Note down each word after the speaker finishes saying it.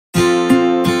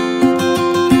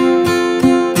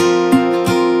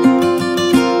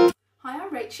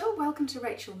welcome to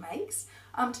Rachel Makes.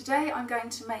 Today I'm going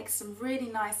to make some really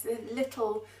nice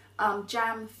little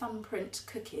jam thumbprint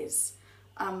cookies.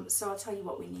 So I'll tell you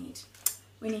what we need.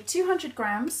 We need 200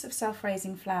 grams of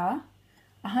self-raising flour,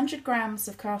 100 grams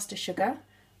of caster sugar,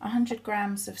 100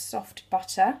 grams of soft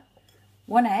butter,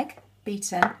 1 egg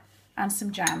beaten, and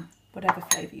some jam, whatever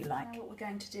flavour you like. Now what we're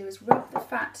going to do is rub the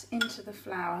fat into the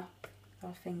flour with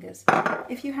our fingers.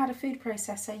 If you had a food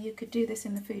processor, you could do this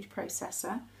in the food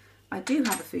processor. I do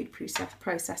have a food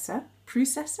processor.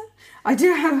 I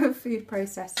do have a food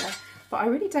processor, but I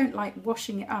really don't like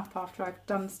washing it up after I've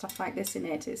done stuff like this in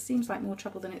it. It seems like more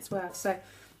trouble than it's worth, so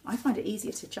I find it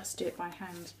easier to just do it by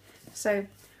hand. So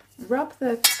rub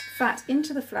the fat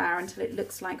into the flour until it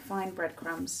looks like fine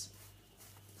breadcrumbs.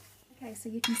 Okay, so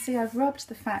you can see I've rubbed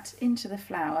the fat into the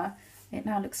flour. It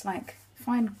now looks like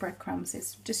fine breadcrumbs.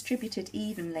 It's distributed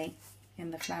evenly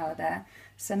in the flour there.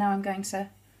 So now I'm going to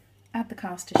add the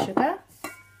caster sugar,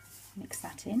 mix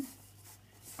that in.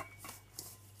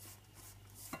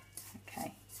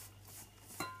 Okay,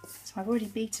 so I've already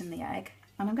beaten the egg,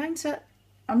 and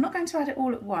I'm not going to add it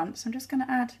all at once. I'm just going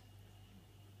to add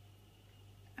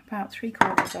about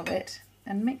 3/4 of it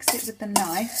and mix it with the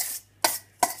knife,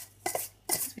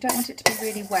 because we don't want it to be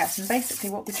really wet. And basically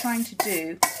what we're trying to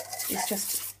do is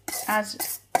just add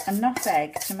enough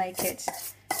egg to make it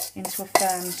into a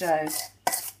firm dough.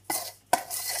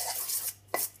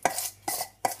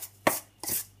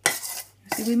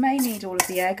 See, we may need all of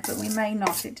the egg, but we may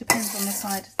not. It depends on the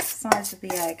size of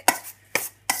the egg.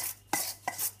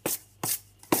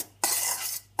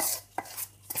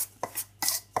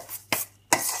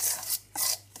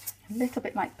 A little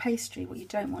bit like pastry, what you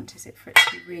don't want is for it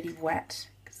to be really wet,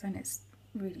 because then it's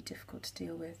really difficult to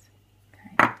deal with.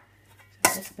 Okay,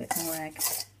 so a little bit more egg.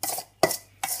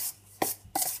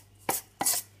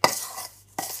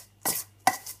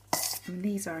 And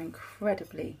these are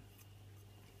incredibly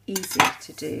easy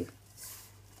to do,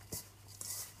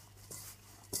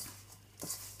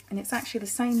 and it's actually the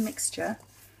same mixture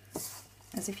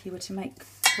as if you were to make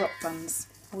rock buns.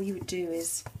 All you would do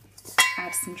is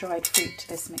add some dried fruit to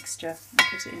this mixture and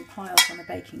put it in piles on a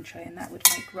baking tray, and that would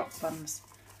make rock buns.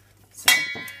 So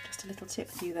just a little tip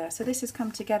for you there. So this has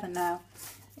come together now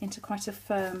into quite a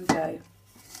firm dough.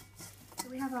 So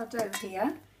we have our dough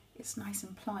here. It's nice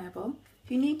and pliable.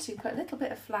 If you need to, put a little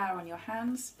bit of flour on your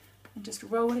hands and just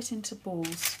roll it into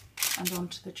balls and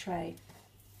onto the tray.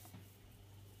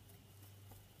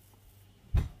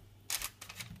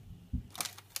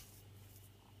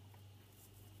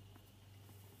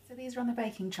 So these are on the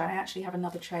baking tray. I actually have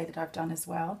another tray that I've done as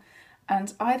well.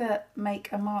 And either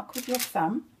make a mark with your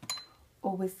thumb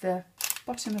or with the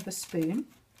bottom of a spoon,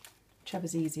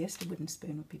 whichever's easiest. A wooden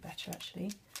spoon would be better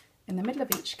actually, in the middle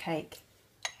of each cake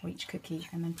or each cookie,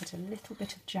 and then put a little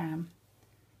bit of jam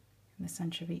in the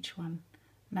centre of each one.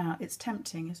 Now it's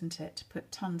tempting, isn't it, to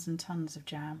put tons and tons of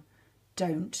jam.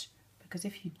 Don't, because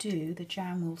if you do, the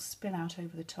jam will spill out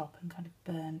over the top and kind of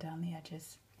burn down the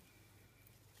edges.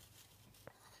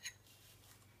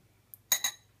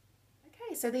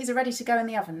 Okay, so these are ready to go in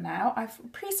the oven now. I've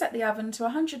preset the oven to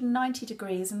 190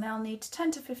 degrees and they'll need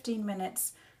 10 to 15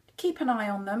 minutes. Keep an eye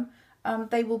on them.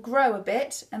 They will grow a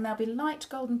bit and they'll be light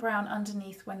golden brown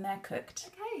underneath when they're cooked.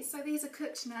 Okay, so these are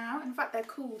cooked now. In fact, they're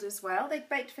cooled as well. They've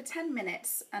baked for 10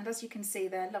 minutes, and as you can see,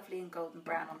 they're lovely and golden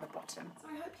brown on the bottom. So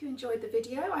I hope you enjoyed the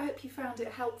video. I hope you found it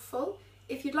helpful.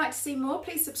 If you'd like to see more,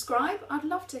 please subscribe. I'd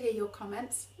love to hear your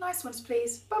comments. Nice ones,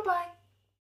 please. Bye-bye.